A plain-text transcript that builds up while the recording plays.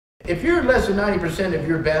if you're less than 90% of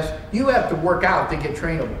your best, you have to work out to get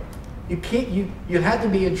trainable. You can't. You have to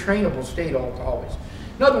be in trainable state always.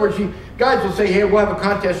 In other words, you guys will say, "Hey, we'll have a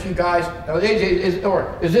contest, you guys."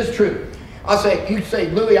 Or is this true? I'll say, you say,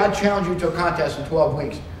 "Louie, I challenge you to a contest in 12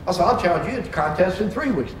 weeks." I'll say, "I'll challenge you to a contest in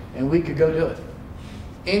 3 weeks," and we could go do it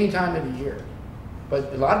any time of the year.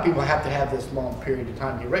 But a lot of people have to have this long period of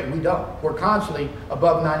time to get ready. We don't. We're constantly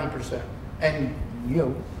above 90%, and you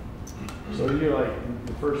know. So you're like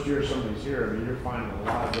the first year somebody's here. I mean, you're finding a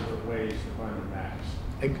lot of different ways to find the max.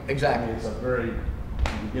 Exactly. I mean, it's a very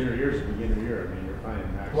beginner year. I mean, you're finding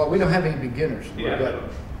max. Well, we don't have any beginners. Yeah. But,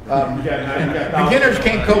 you got beginners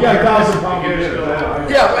can't cope. Yeah,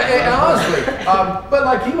 and honestly, but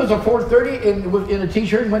like he was a 430 in a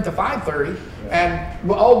t-shirt and went to 530,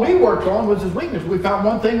 and all we worked on was his weakness. We found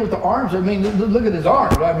one thing with the arms. I mean, look at his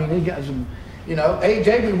arms. I mean, he got some, you know,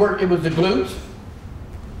 AJ, we worked, it was the glutes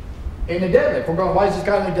and the deadlift. We're going, why is this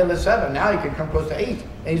guy only deadlift 7? Now he can come close to 8.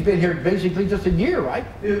 And he's been here basically just a year, right?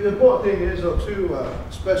 The important thing is, though, too,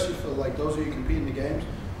 especially for like those of you competing in the games,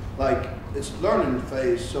 like it's learning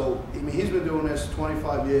phase. So I mean, he's been doing this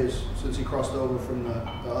 25 years since he crossed over from the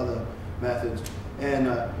other methods. And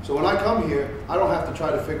so when I come here, I don't have to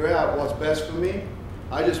try to figure out what's best for me.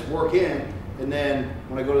 I just work in, and then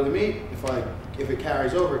when I go to the meet, if it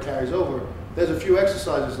carries over, it carries over. There's a few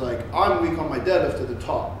exercises like I'm weak on my deadlift at the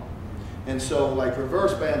top. And so like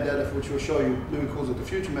reverse band deadlift, which we'll show you, Louie calls it the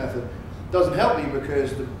future method, doesn't help me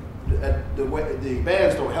because the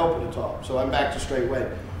bands don't help at the top. So I'm back to straight weight.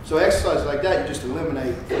 So exercises like that, you just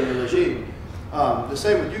eliminate from your regime. The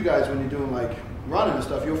same with you guys when you're doing like running and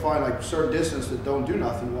stuff, you'll find like certain distance that don't do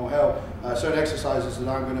nothing, won't help. Certain exercises that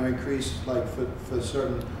aren't going to increase like for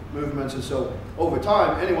certain movements. And so over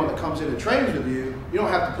time, anyone that comes in and trains with you, you don't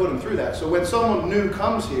have to put them through that. So when someone new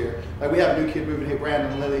comes here, like we have a new kid moving here,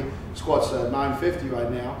 Brandon Lilly, squats 950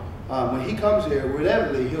 right now. When he comes here,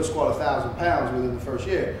 inevitably he'll squat 1,000 pounds within the first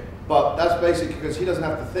year. But that's basically because he doesn't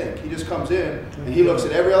have to think. He just comes in and he looks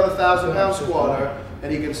at every other 1,000-pound squatter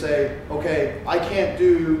and he can say, okay, I can't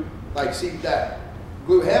do, like, see that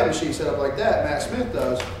glute ham machine set up like that Matt Smith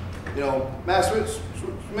does. You know, Matt Smith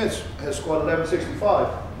has squatted 1165.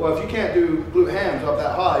 Well, if you can't do glute hams up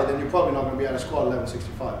that high, then you're probably not going to be able to squat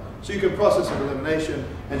 1165. So you can process of elimination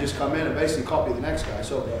and just come in and basically copy the next guy.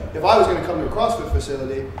 So if I was going to come to a CrossFit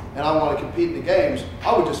facility and I want to compete in the games,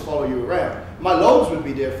 I would just follow you around. My loads would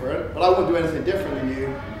be different, but I wouldn't do anything different than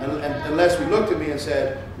you unless we looked at me and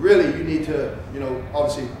said, really, you need to, you know,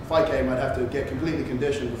 obviously fight game, I'd have to get completely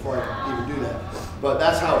conditioned before I could even do that. But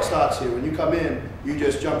that's how it starts here. When you come in, you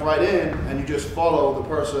just jump right in and you just follow the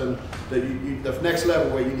person that the next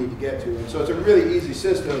level where you need to get to. And so it's a really easy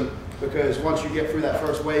system because once you get through that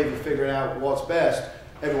first wave of figuring out what's best,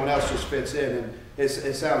 everyone else just fits in. And it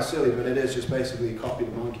sounds silly, but it is just basically copy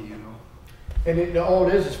the monkey, you know. And all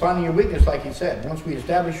it is finding your weakness, like you said. Once we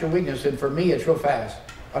establish your weakness, and for me, it's real fast.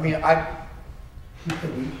 I mean,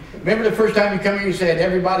 remember the first time you come here, you said,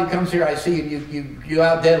 everybody comes here, I see you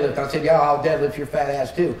out deadlift. I said, yeah, I'll deadlift your fat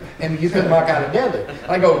ass too. And you couldn't knock out a deadlift.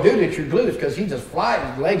 I go, dude, it's your glutes, because he just flies.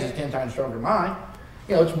 His legs is 10 times stronger than mine.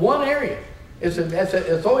 You know, it's one area. It's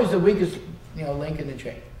always the weakest, you know, link in the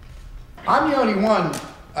chain. I'm the only one,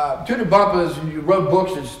 Tudor Bumpers, who wrote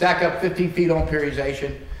books that stack up 15 feet on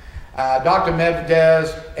periodization. Dr.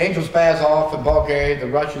 Medvedev, Angel Spazov in Bulgaria, the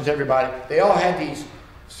Russians, everybody, they all had these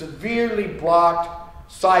severely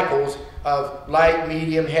blocked cycles of light,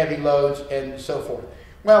 medium, heavy loads, and so forth.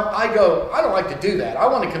 Well, I don't like to do that. I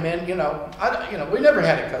want to come in, we never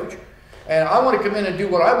had a coach, and I want to come in and do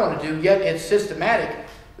what I want to do, yet it's systematic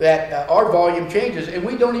that our volume changes, and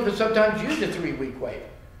we don't even sometimes use a 3-week wave.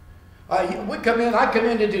 I come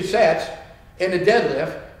in to do sets in a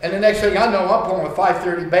deadlift, and the next thing I know, I'm pulling a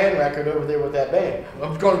 530 band record over there with that band.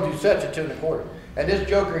 I'm going to do sets at 2 1/4. And this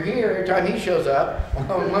joker here, every time he shows up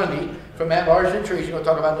on Monday from Matt Barnes Nutrition, we'll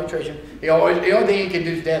talk about nutrition, the only thing he can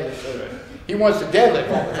do is deadlift. So he wants to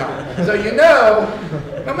deadlift all the time. So you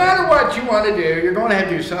know, no matter what you want to do, you're going to have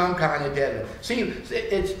to do some kind of deadlift. See,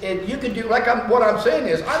 you can do, what I'm saying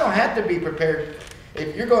is, I don't have to be prepared.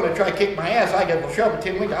 If you're going to try to kick my ass, I go, well, show up in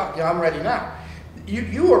 10 weeks, I'm ready now.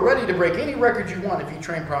 You are ready to break any record you want if you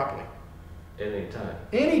train properly. Anytime.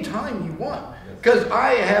 Anytime you want. Because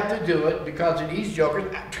I have to do it because of these jokers.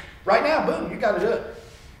 Right now, boom, you got to do it.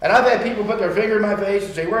 And I've had people put their finger in my face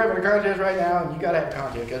and say, we're having a contest right now, and you got to have a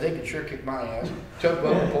contest because they can sure kick my ass. Chuck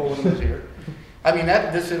Bowman was here. I mean,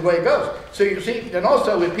 this is the way it goes. So you see, and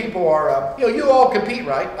also when people are, you all compete,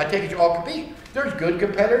 right? I take it you all compete. There's good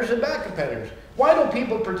competitors and bad competitors. Why don't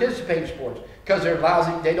people participate in sports? Because they're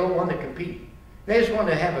lousy, they don't want to compete. They just want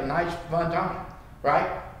to have a nice, fun time, right?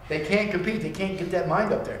 They can't compete. They can't get that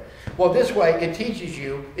mind up there. Well, this way, it teaches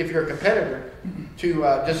you, if you're a competitor, to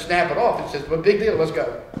just snap it off. It says, well, big deal, let's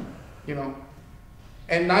go. You know.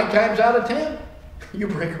 And 9 times out of 10, you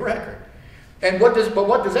break a record. And what does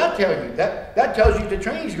that tell you? That tells you the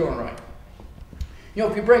training's going right. You know,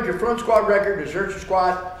 if you break your front squat record, a exertion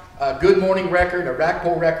squat, a good morning record, a rack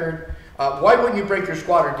pull record, why wouldn't you break your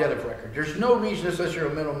squat or deadlift record? There's no reason unless you're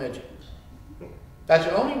a middle midget. That's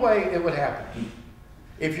the only way it would happen.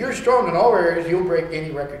 If you're strong in all areas, you'll break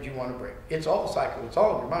any record you want to break. It's all cycle. It's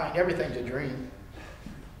all in your mind. Everything's a dream.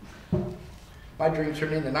 My dreams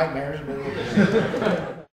turn into nightmares.